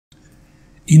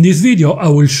In this video I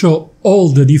will show all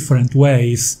the different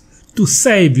ways to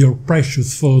save your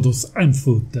precious photos and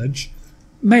footage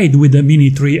made with the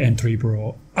Mini 3 and 3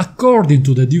 Pro according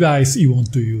to the device you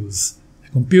want to use, a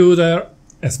computer,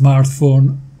 a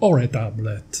smartphone or a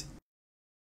tablet.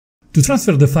 To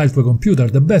transfer the file to a computer,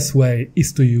 the best way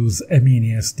is to use a mini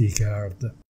SD card.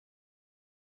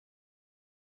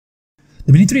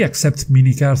 The Mini 3 accepts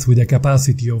mini cards with a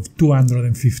capacity of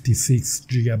 256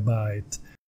 GB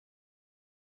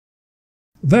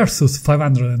versus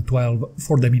 512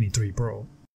 for the Mini 3 Pro.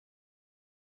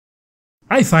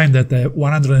 I find that a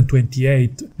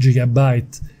 128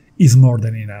 GB is more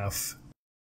than enough.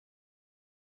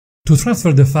 To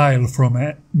transfer the file from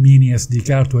a mini SD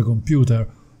card to a computer,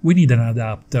 we need an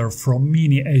adapter from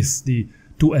mini SD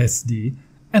to SD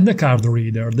and a card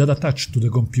reader that attach to the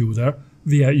computer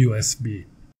via USB.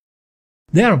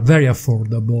 They are very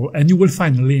affordable and you will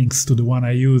find links to the one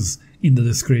I use in the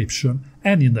description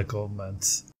and in the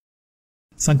comments.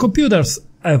 Some computers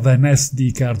have an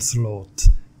SD card slot,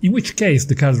 in which case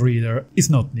the card reader is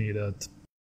not needed.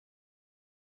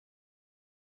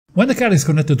 When the card is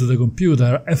connected to the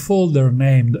computer, a folder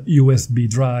named USB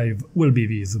drive will be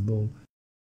visible.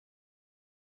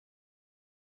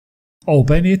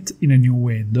 Open it in a new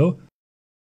window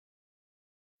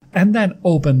and then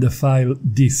open the file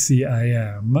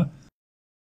DCIM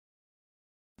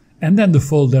and then the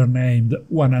folder named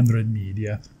 100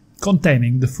 Media,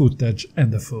 containing the footage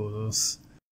and the photos.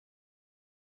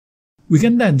 We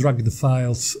can then drag the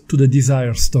files to the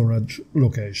desired storage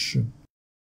location.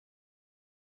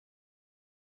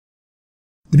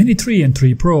 The Mini 3 and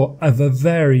 3 Pro have a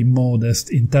very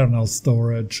modest internal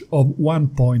storage of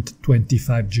 1.25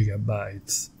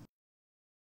 GB.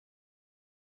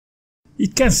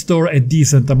 It can store a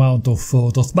decent amount of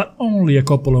photos, but only a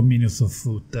couple of minutes of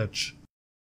footage.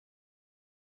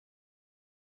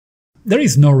 There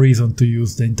is no reason to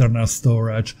use the internal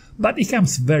storage, but it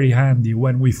comes very handy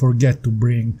when we forget to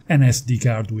bring an SD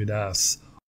card with us,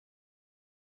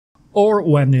 or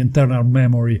when the internal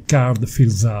memory card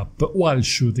fills up while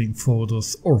shooting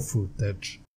photos or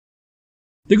footage.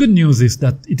 The good news is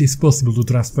that it is possible to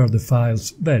transfer the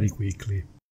files very quickly.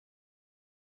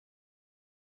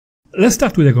 Let's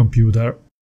start with a computer.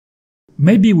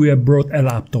 Maybe we have brought a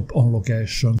laptop on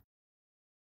location,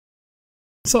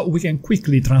 so we can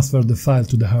quickly transfer the file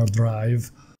to the hard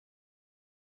drive,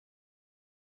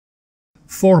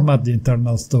 format the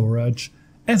internal storage,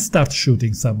 and start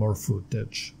shooting some more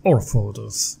footage or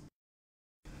photos.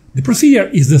 The procedure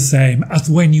is the same as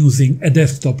when using a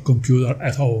desktop computer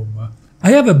at home.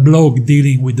 I have a blog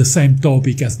dealing with the same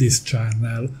topic as this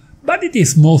channel, but it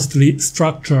is mostly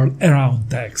structured around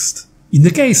text. In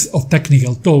the case of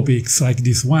technical topics like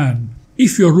this one,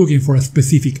 if you're looking for a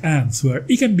specific answer,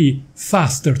 it can be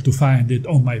faster to find it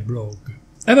on my blog.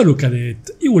 Have a look at it,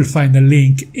 you will find a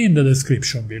link in the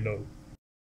description below.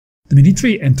 The Mini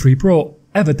 3 and 3 Pro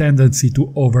have a tendency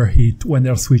to overheat when they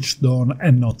are switched on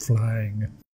and not flying.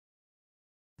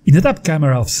 In the tab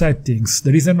camera of settings,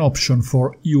 there is an option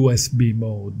for USB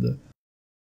mode.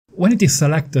 When it is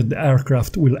selected, the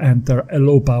aircraft will enter a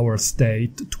low power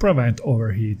state to prevent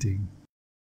overheating.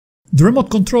 The remote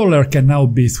controller can now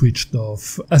be switched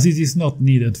off, as it is not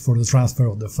needed for the transfer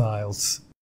of the files.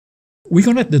 We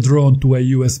connect the drone to a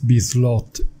USB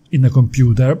slot in the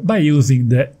computer by using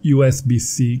the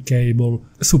USB-C cable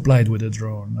supplied with the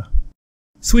drone.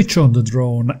 Switch on the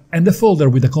drone and the folder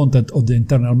with the content of the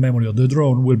internal memory of the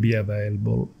drone will be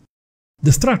available.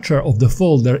 The structure of the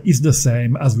folder is the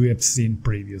same as we have seen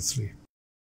previously.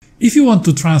 If you want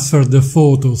to transfer the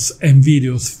photos and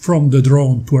videos from the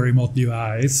drone to a remote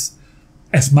device,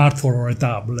 a smartphone or a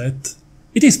tablet,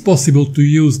 it is possible to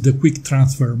use the quick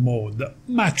transfer mode,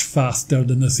 much faster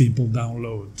than a simple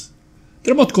download.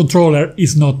 The remote controller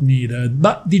is not needed,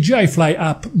 but DJI Fly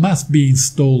app must be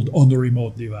installed on the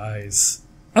remote device.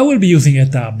 I will be using a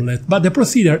tablet, but the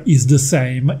procedure is the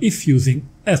same if using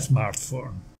a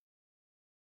smartphone.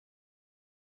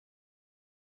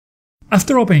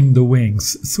 After opening the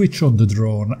wings, switch on the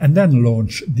drone and then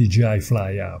launch DJI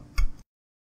Fly app.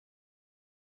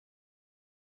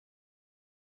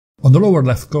 On the lower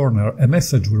left corner, a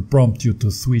message will prompt you to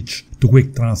switch to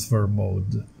quick transfer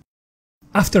mode.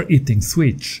 After hitting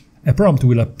switch, a prompt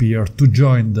will appear to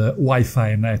join the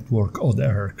Wi-Fi network of the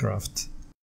aircraft.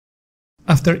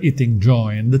 After hitting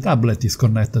join, the tablet is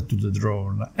connected to the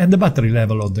drone and the battery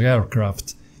level of the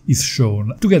aircraft is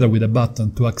shown together with a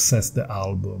button to access the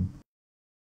album.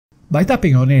 By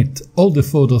tapping on it, all the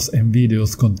photos and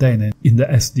videos contained in the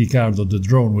SD card of the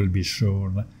drone will be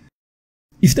shown.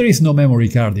 If there is no memory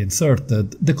card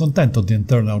inserted, the content of the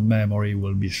internal memory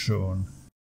will be shown.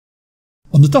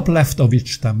 On the top left of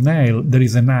each thumbnail there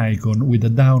is an icon with a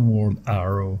downward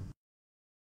arrow.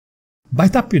 By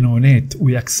tapping on it,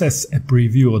 we access a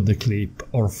preview of the clip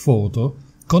or photo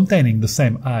containing the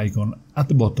same icon at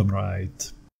the bottom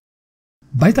right.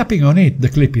 By tapping on it, the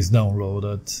clip is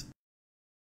downloaded.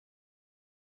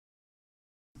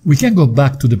 We can go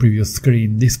back to the previous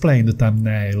screen displaying the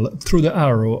thumbnail through the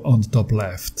arrow on the top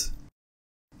left.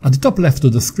 At the top left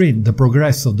of the screen, the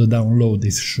progress of the download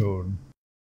is shown.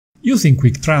 Using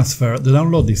Quick Transfer, the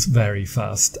download is very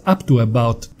fast, up to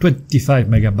about 25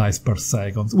 MB per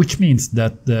second, which means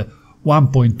that the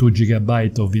 1.2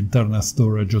 GB of internal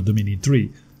storage of the Mini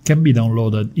 3 can be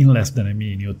downloaded in less than a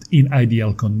minute in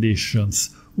ideal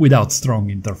conditions without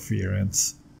strong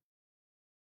interference.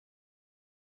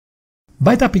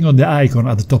 By tapping on the icon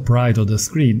at the top right of the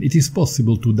screen, it is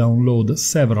possible to download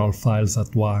several files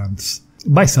at once,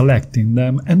 by selecting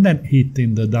them and then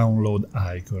hitting the download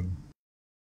icon.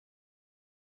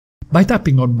 By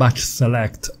tapping on Batch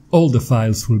Select, all the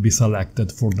files will be selected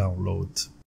for download.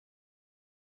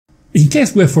 In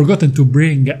case we have forgotten to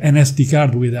bring an SD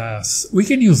card with us, we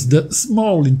can use the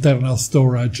small internal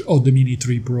storage of the Mini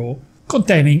 3 Pro,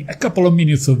 containing a couple of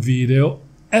minutes of video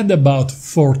and about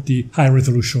 40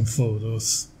 high-resolution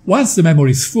photos. Once the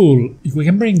memory is full, we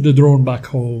can bring the drone back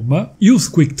home, use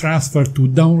Quick Transfer to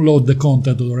download the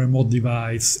content of the remote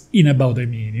device in about a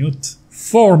minute,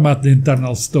 format the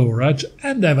internal storage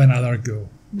and have another go.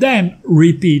 Then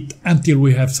repeat until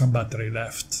we have some battery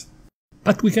left.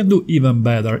 But we can do even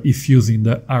better if using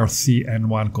the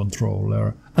RC-N1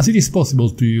 controller, as it is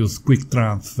possible to use Quick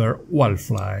Transfer while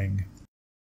flying.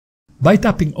 By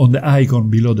tapping on the icon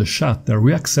below the shutter,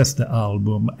 we access the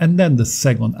album, and then the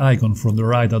second icon from the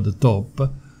right at the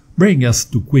top brings us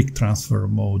to Quick Transfer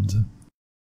mode.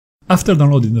 After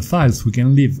downloading the files, we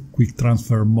can leave Quick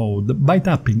Transfer mode by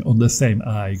tapping on the same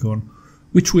icon,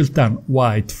 which will turn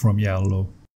white from yellow.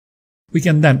 We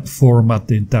can then format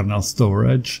the internal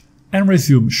storage and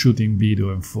resume shooting video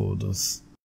and photos.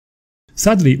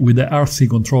 Sadly, with the RC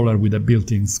controller with a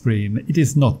built-in screen, it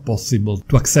is not possible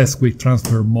to access Quick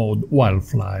Transfer mode while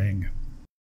flying.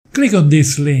 Click on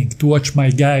this link to watch my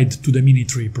guide to the Mini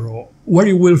 3 Pro, where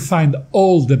you will find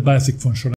all the basic functionality